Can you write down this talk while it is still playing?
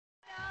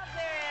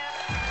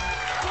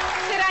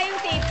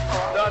ko.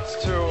 That's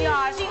true.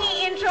 Yeah,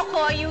 sini-intro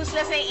ko,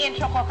 useless na yung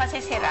intro ko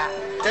kasi sira.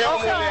 Kaya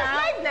Okay, umuli.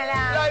 live na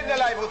lang. Live na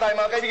live po tayo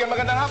mga kaibigan.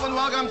 Magandang hapon.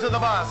 Welcome to the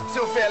bus. Si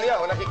Ophelia,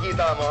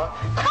 nakikita mo?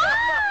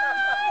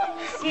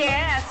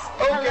 Yes.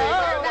 Okay.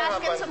 Hello.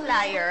 Basket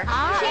supplier.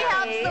 She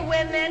helps the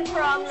women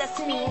from Las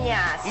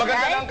Piñas.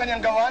 Maganda lang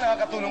kanyang gawa,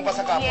 nakakatulong pa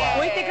sa kapwa. Yes.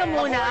 Uy, teka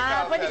muna.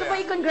 Pwede ko ba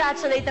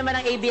i-congratulate naman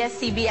ang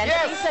ABS-CBN?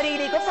 Yes. Yung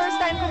sarili ko, first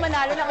time ko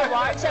manalo ng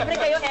award. Siyempre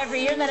kayo,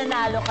 every year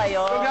nananalo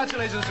kayo.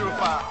 Congratulations,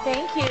 Rufa.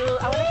 Thank you.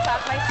 I want to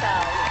clap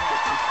myself.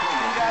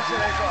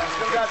 Congratulations.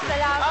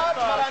 Salamat At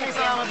po. maraming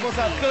salamat po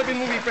sa Philippine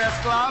Movie Press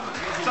Club,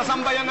 sa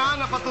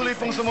sambayanan na patuloy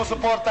pong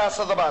sumusuporta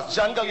sa The Bus.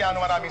 John Galliano,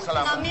 maraming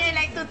salamat. I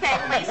like to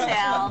thank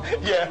myself.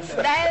 Yes.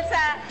 Dahil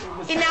sa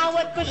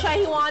inawat ko siya,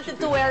 he wanted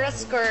to wear a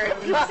skirt.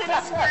 He was in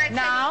a skirt.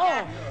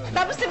 Now?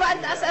 Tapos diba,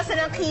 ang taas-asa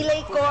ng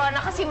kilay ko,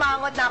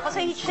 nakasimangot na ako, so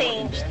he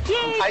changed.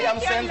 Yay,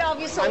 I love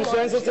you so I'm much.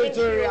 sensitive to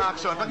your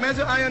reaction. Pag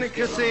medyo ayaw ni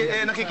Chrissy,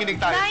 nakikinig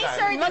tayo.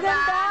 Nicer, diba?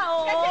 Maganda,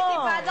 oo. Kasi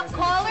diba, the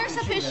colors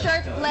of his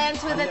shirt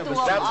blends with the two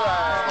of That's us.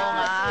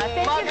 right.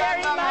 Thank you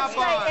very much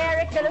kay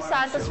Eric De Los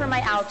Santos for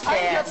my outfit.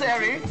 Ay, that's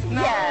Eric.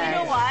 No. You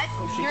know what?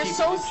 You're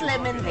so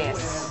slim in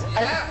this.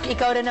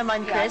 Ikaw rin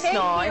naman, Chris, Thank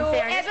no? you. In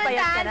fairness, Evan payat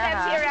ka Tan, na, Pepsi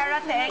ha? Herrera,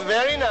 thanks.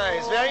 Very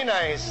nice, very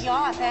nice.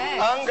 Yeah, thanks.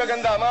 Ang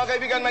gaganda. Mga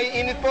kaibigan, may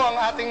init po ang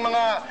ating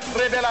mga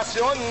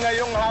revelasyon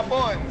ngayong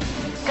hapon.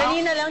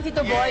 Kanina lang,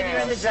 Tito Boy, we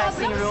were in the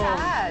dressing Sobrang room.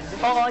 sad.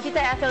 Oo, Tita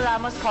Ethel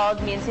Ramos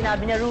called me and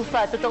sinabi niya,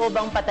 Rufa, totoo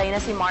bang patay na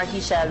si Marky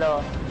Shelo?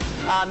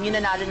 Yung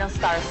nanalo ng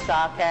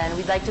Starstruck, and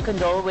we'd like to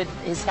condole with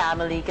his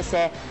family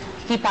kasi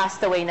he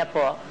passed away na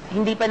po.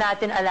 Hindi pa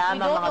natin alam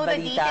We ang don't mga know the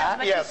balita. details,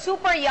 but Yes. he's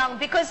super young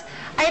because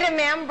I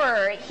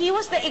remember he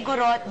was the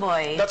Igorot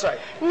boy. That's right.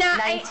 Na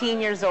 19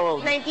 years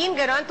old. 19,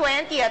 gano'n,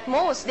 20 at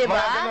most, di Mga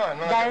ba? ganon,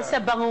 mga Dahil ganon. sa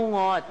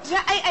bangungot.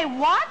 Yeah, I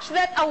watched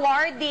that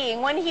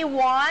awarding when he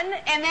won,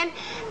 and then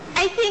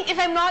I think, if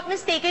I'm not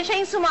mistaken,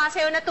 siya yung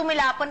sumasayaw na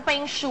tumilapon pa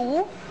yung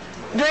shoe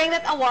during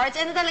that awards,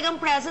 and talagang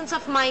presence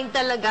of mind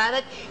talaga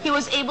that he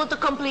was able to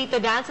complete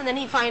the dance, and then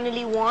he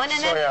finally won.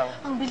 And So then, young.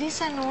 ang bilis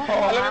ano? Alam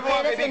mo po, Let mga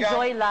us kaibigan,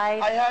 enjoy life.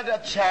 I had a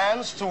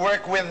chance to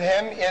work with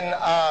him in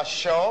a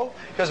show.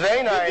 It was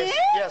very nice.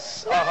 did?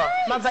 Yes.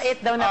 Mabait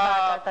daw na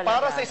bata talaga.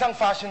 Para sa isang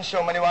fashion show,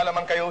 maniwala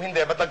man kayo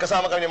hindi, but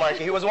nagkasama kami ni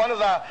Marky. He was one of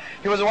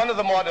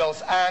the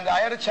models, and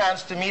I had a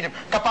chance to meet him.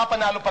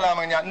 Kapapanalo pa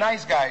lamang niya.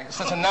 Nice guy.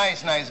 Such a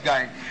nice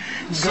guy.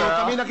 So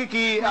kami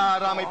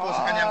nakikiramay po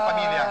sa kanyang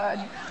pamilya.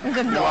 Ang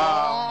ganda. Wow.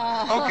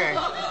 Okay.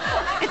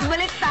 It's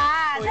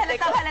baliktad.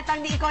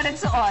 Halatang di ikaw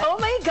nagsuot. Oh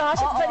my gosh,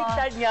 Oo.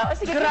 baliktad niya. O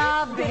sige,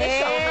 Grabe. bilis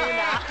ako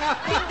muna.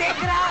 Hindi,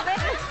 grabe.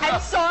 I'm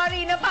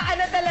sorry,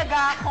 napaano talaga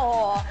ako.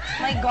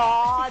 My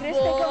God. Chris,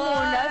 teka boy.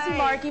 muna. Si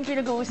Marky yung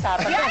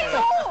pinag-uusapan. Yeah, I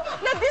know.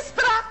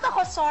 Na-distract ako.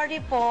 Sorry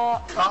po.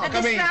 Ah,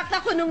 Na-distract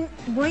ako nung,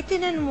 boy,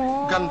 tinan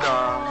mo. Ganda.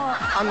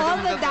 Ang All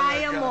ganda the talaga.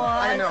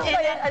 diamonds. I know. And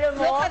then, Alam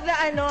mo? look at the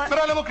ano. Pero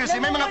alam mo, Chrissy,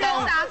 may mga taong...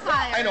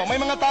 Sapphire. I know, may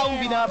mga taong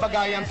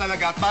binabagayan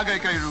talaga at bagay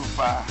kay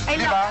Rufa. I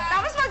Di know. ba?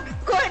 Tapos pag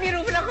kuha ni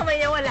Ruben ang kamay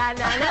niya, wala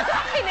na.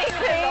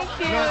 Thank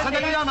you. No,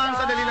 sandali lamang.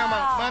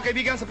 Mga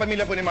kaibigan sa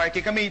pamilya po ni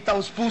Marky, kami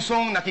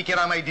taus-pusong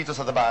nakikiramay dito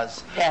sa The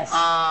Buzz. Yes.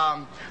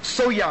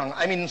 So young,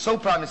 I mean, so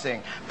promising.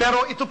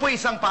 Pero ito po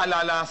isang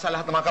paalala sa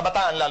lahat ng mga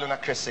kabataan, lalo na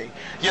Chrissy.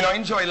 You know,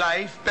 enjoy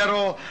life,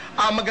 pero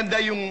maganda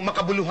yung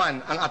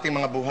makabuluhan ang ating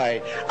mga buhay.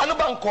 Ano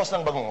ba ang cause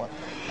ng bangungot?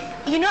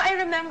 You know, I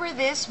remember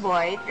this,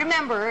 boy.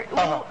 Remember,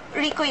 when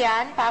Rico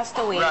Yan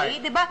passed away, Right.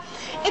 di ba?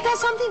 It has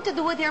something to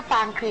do with your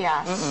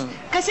pancreas.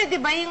 Kasi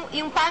di ba,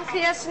 yung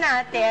pancreas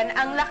natin,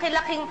 ang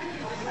laki-laking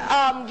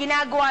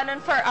ginagawa nun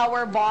for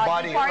our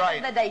body. Part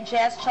right. of the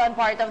digestion,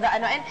 part of the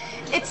ano. And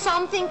it's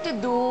something to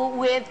do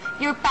with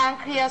your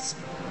pancreas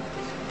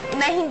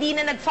na hindi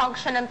na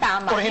nag-function ng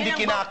tama. O hindi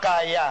Yun ang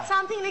kinakaya.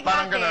 something like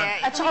Parang that ganun.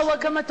 eh. At saka huwag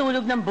ka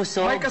matulog ng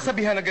busog. May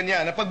kasabihan na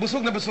ganyan, na pag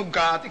busog na busog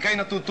ka at ikay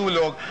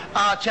natutulog,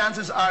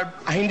 chances are,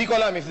 hindi ko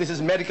alam if this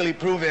is medically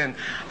proven,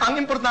 ang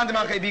importante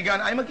mga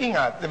kaibigan ay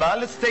mag-ingat, di ba?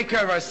 Let's take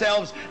care of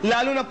ourselves,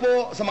 lalo na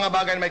po sa mga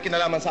bagay na may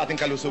kinalaman sa ating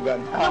kalusugan.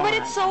 No, but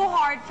it's so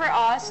hard for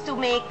us to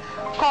make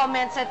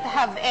comments that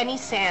have any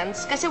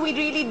sense kasi we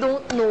really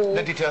don't know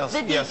The details,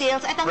 yes.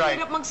 At ang Right.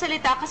 hirap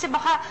magsalita kasi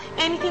baka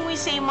anything we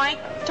say might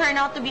turn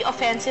out to be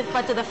offensive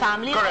pa to the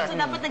family. Correct. So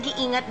dapat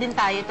nag-iingat din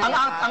tayo Ang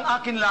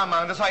talaga. akin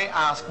lamang, that's why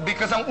I asked,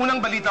 because ang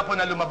unang balita po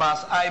na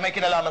lumabas ay may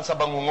kinalaman sa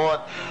bangungot.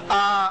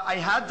 I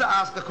had to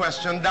ask the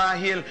question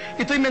dahil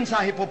ito'y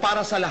mensahe po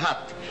para sa lahat.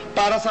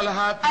 Para sa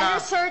lahat I'll na...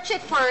 research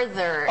it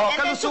further. Oh,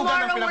 And then kalusugan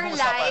ang tomorrow we're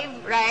pinag-uusapan. live,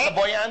 right? Sa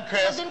Boy and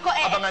Chris, So dun ko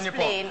abangan niyo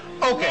po. explain.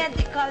 Okay.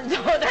 Medical.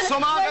 So,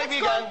 mga let's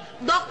kaibigan-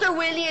 call Dr.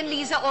 Willie and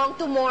Lisa Ong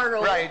tomorrow.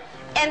 Right.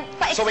 And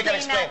So we can pa-explain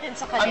explain. natin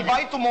sa And kanila.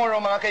 by tomorrow,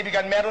 mga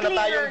kaibigan, meron na Clear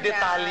tayong na,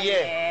 detalye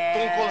yes.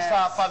 tungkol sa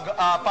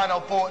pagpanaw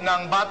po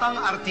ng batang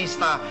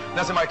artista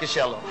na si Marky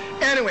Shelo.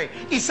 Anyway,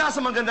 isa sa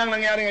magandang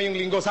nangyari ngayong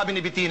linggo, sabi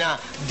ni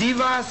Bettina,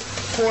 Divas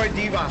for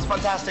Divas.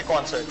 Fantastic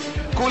concert.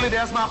 Cool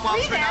Ledesma,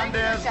 Pops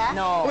Fernandez.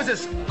 No. Who's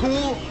this?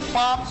 Cool,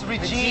 Pops,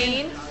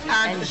 Regine,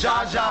 and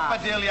Jaja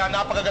Padilla.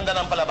 Napakaganda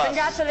ng palabas.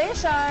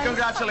 Congratulations!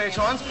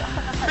 Congratulations.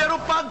 Pero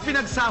pag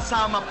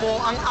pinagsasama po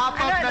ang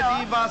apat na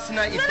divas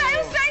na ito... No, I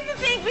was trying to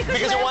think because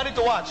Because you wanted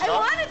to watch, I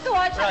no? wanted to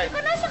watch. Right. Sabi ko,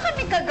 nasa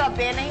kami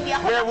kagabi na hindi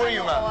ako Where were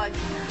you, ma'am? nakanood.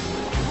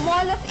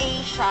 Mall of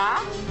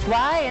Asia.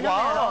 Why? Ano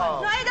meron?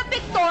 Wow. No, ay, the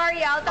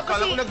pictorial. Tapos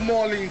Akala ko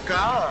nag-malling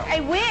ka. I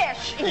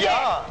wish. Hindi.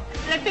 Yeah.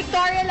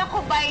 Nag-pictorial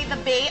ako by the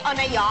bay on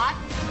a yacht.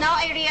 Now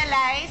I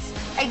realize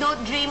I don't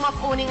dream of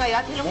owning a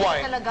yacht. Hilong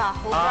Why? talaga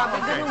ako. Ah, Grabe,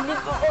 okay. ganun din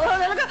ko. Oh,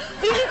 talaga.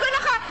 Hindi ko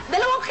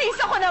dalawang case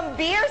ako ng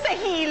beer sa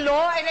Hilo.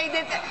 And I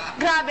did,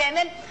 grabe. And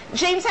then,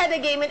 James had a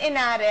game in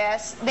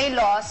Inares. They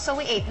lost, so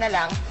we ate na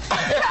lang.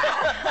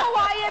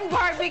 Hawaiian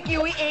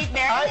barbecue, we ate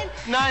there. Ay, And then,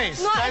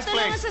 nice. no, Nice ito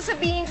lang place.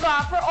 sasabihin ko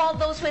for all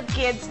those with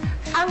kids.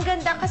 Ang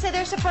ganda kasi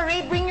there's a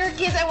parade. Bring your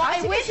kids. I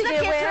sige, wish the sige,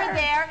 kids where? were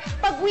there.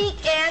 Pag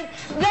weekend,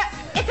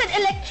 it's an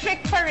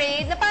electric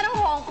parade na parang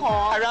Hong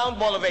Kong.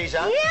 Around Mall of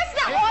Asia? Yes,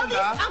 na Ay, all ganda.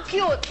 this, ang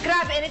cute.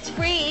 Grabe, and it's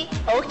free.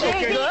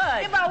 Okay, good.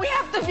 Diba, we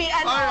have to be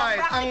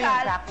Alright,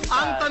 practical.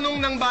 ang tanong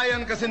ng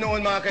bayan kasi noon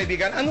mga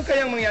kaibigan, ano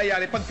kayang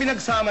mangyayari pag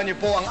pinagsama niyo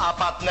po ang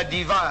apat na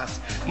divas?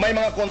 May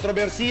mga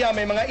kontrobersiya,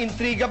 may mga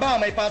intriga ba,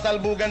 may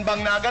patalbugan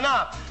bang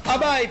naganap?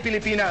 Abay,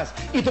 Pilipinas,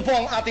 ito po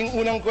ang ating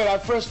unang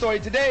first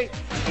story today.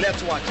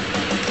 Let's watch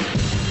it.